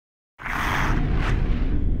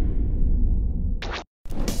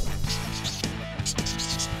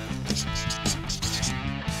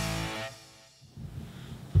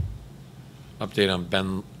update on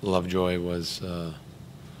Ben Lovejoy was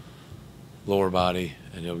lower body,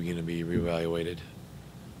 and he'll be going to be reevaluated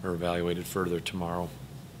or evaluated further tomorrow.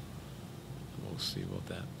 We'll see about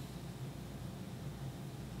that.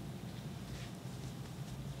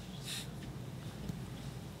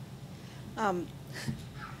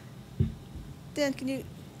 Dan,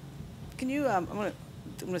 I'm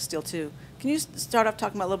gonna steal two. Can you start off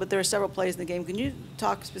talking about a little bit? There are several plays in the game. Can you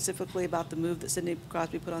talk specifically about the move that Sidney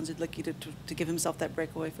Crosby put on Zidlicki to give himself that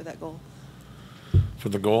breakaway for that goal? For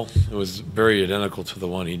the goal, it was very identical to the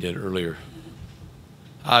one he did earlier.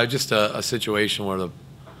 Just a situation where the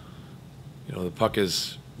puck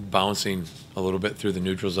is bouncing a little bit through the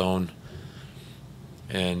neutral zone,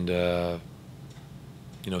 and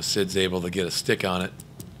Sid's able to get a stick on it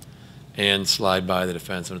and slide by the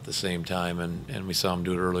defenseman at the same time, and we saw him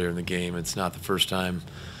do it earlier in the game. It's not the first time.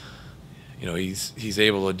 He's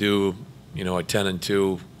able to do a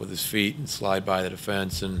 10-2 with his feet and slide by the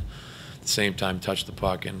defense, and at the same time touch the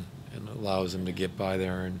puck, and allows him to get by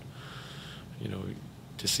there. And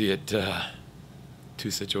to see it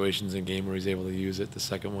two situations in game where he's able to use it. The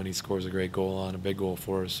second one he scores a great goal on, a big goal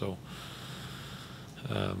for us. So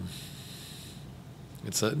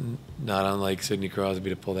it's not unlike Sidney Crosby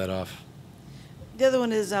to pull that off. The other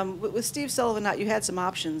one is with Steve Sullivan out, you had some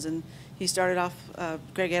options, and he started off.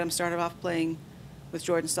 Greg Adams started off playing with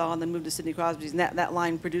Jordan Staal and then moved to Sidney Crosby, and that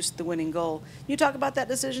line produced the winning goal. Can you talk about that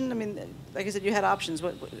decision? I mean, like I said, you had options.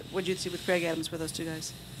 What did you see with Greg Adams for those two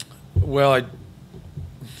guys? Well,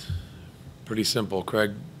 pretty simple.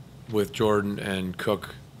 Craig with Jordan and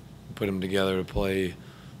Cook put him together to play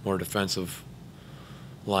more defensive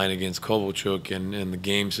line against Kovalchuk, and the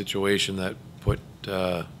game situation that put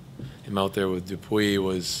him out there with Dupuis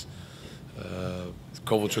was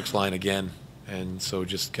Kovalchuk's line again, and so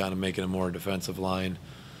just kind of making a more defensive line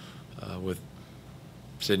with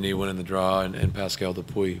Sidney winning the draw and Pascal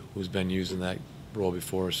Dupuis, who's been using that role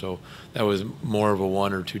before. So that was more of a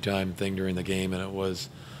one or two time thing during the game, and it was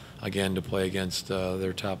again to play against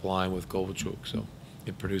their top line with Kovalchuk. So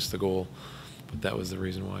it produced the goal, but that was the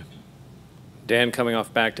reason why. Dan, coming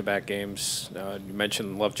off back-to-back games, you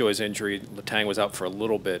mentioned Lovejoy's injury. Letang was out for a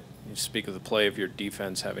little bit. You speak of the play of your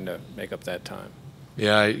defense having to make up that time.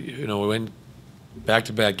 Yeah, we went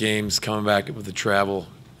back-to-back games, coming back with the travel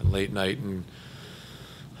and late night, and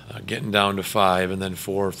getting down to 5 and then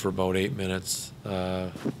 4 for about 8 minutes.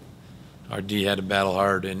 Our D had to battle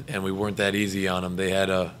hard, and we weren't that easy on them. They had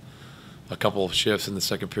a couple of shifts in the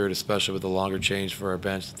second period, especially with the longer change for our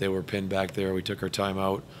bench, that they were pinned back there. We took our time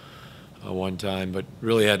out one time, but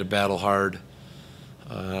really had to battle hard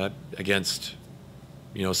against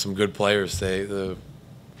some good players. The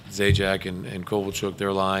Zajac and Kovalchuk,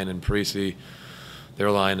 their line, and Parisi,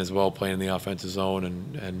 their line as well, playing in the offensive zone,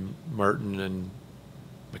 and Martin and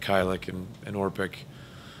Mikhailuk and Orpik.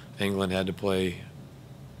 England had to play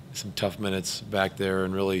some tough minutes back there,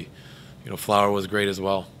 and really, Flower was great as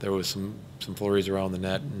well. There was some flurries around the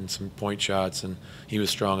net and some point shots, and he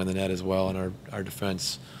was strong in the net as well. And our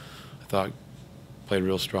defense, I thought, played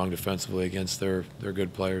real strong defensively against their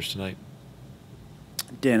good players tonight.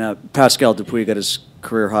 Dan, Pascal Dupuis got his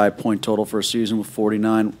career-high point total for a season with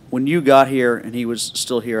 49. When you got here, and he was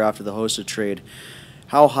still here after the Hossa trade,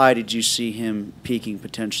 how high did you see him peaking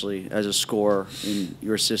potentially as a scorer in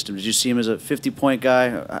your system? Did you see him as a 50-point guy?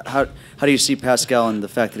 How do you see Pascal and the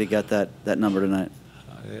fact that he got that number tonight?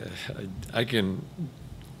 I can,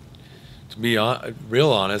 to be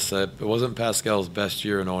real honest, it wasn't Pascal's best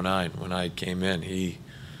year in 09 when I came in. He,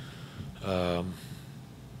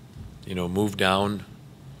 moved down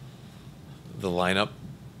the lineup,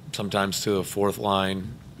 sometimes to the fourth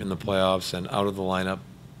line in the playoffs, and out of the lineup,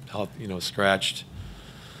 scratched.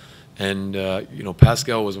 And,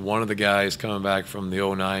 Pascal was one of the guys coming back from the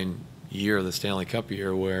 09 year, the Stanley Cup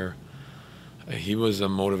year, where he was a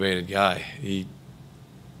motivated guy. He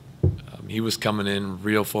was coming in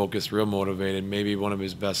real focused, real motivated, maybe one of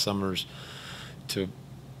his best summers.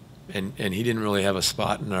 And he didn't really have a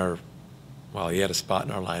spot in he had a spot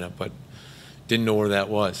in our lineup, but didn't know where that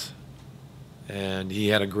was. And he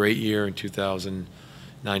had a great year in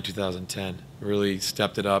 2009, 2010. Really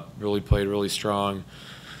stepped it up, really played really strong.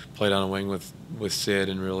 Played on a wing with Sid,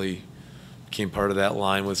 and really became part of that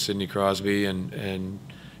line with Sidney Crosby. And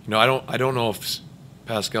I don't know if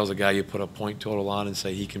Pascal's a guy you put a point total on and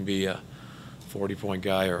say he can be a 40-point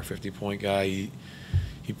guy or a 50-point guy.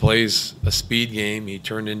 He plays a speed game. He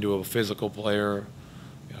turned into a physical player,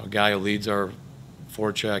 a guy who leads our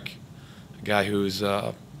forecheck, a guy who's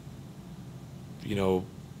going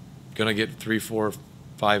to get 3, 4,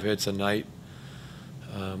 5 hits a night.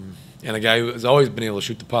 And a guy who has always been able to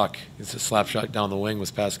shoot the puck. It's a slap shot down the wing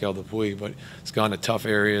was Pascal Dupuis, but he's gone to tough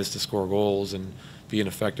areas to score goals and be an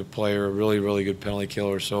effective player, a really, really good penalty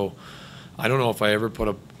killer. So I don't know if I ever put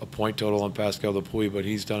a point total on Pascal Dupuis, but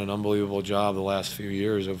he's done an unbelievable job the last few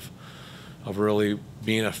years of really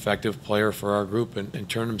being an effective player for our group and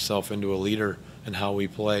turned himself into a leader in how we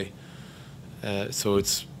play. So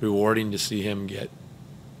it's rewarding to see him get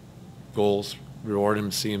goals, rewarding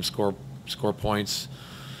to see him score points.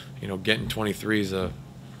 You know, getting 23 is I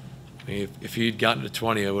mean, if he'd gotten to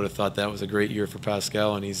 20, I would have thought that was a great year for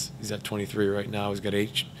Pascal, and he's at 23 right now. He's got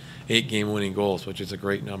eight game-winning goals, which is a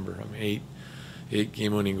great number. I mean, eight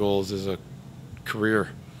game-winning goals is a career,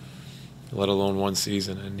 let alone one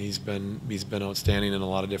season, and he's been outstanding in a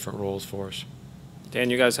lot of different roles for us. Dan,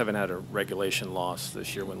 you guys haven't had a regulation loss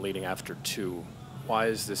this year when leading after 2. Why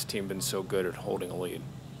has this team been so good at holding a lead?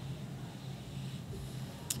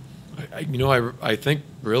 I think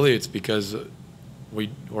really it's because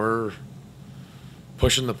we're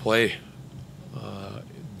pushing the play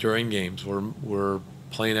during games. We're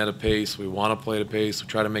playing at a pace. We want to play at a pace. We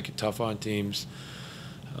try to make it tough on teams.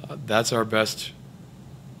 That's our best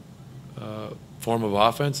form of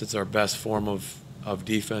offense. It's our best form of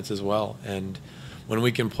defense as well. And when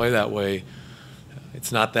we can play that way,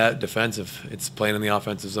 it's not that defensive. It's playing in the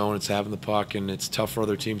offensive zone. It's having the puck, and it's tough for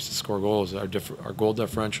other teams to score goals. Our goal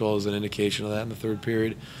differential is an indication of that in the third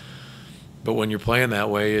period. But when you're playing that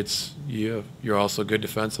way, you're also good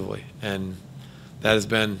defensively, and that has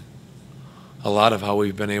been a lot of how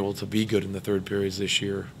we've been able to be good in the third periods this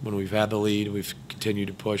year. When we've had the lead, we've continued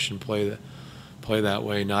to push and play that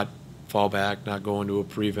way, not fall back, not go into a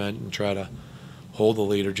prevent and try to hold the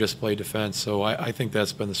lead or just play defense. So I think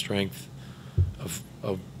that's been the strength of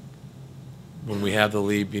when we have the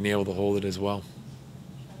lead, being able to hold it as well.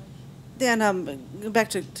 Dan, go back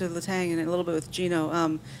to Letang and a little bit with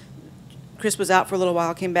Gino. Chris was out for a little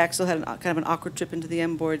while, came back, still had kind of an awkward trip into the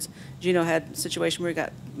M boards. Gino had a situation where he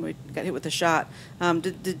got hit with a shot.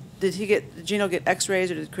 Did Gino get X-rays,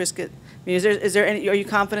 or did Chris get? I mean, is there any? Are you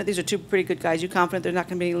confident these are two pretty good guys? Are you confident there's not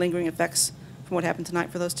going to be any lingering effects from what happened tonight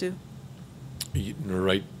for those two?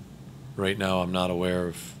 Right now, I'm not aware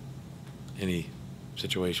of any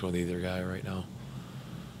situation with either guy right now.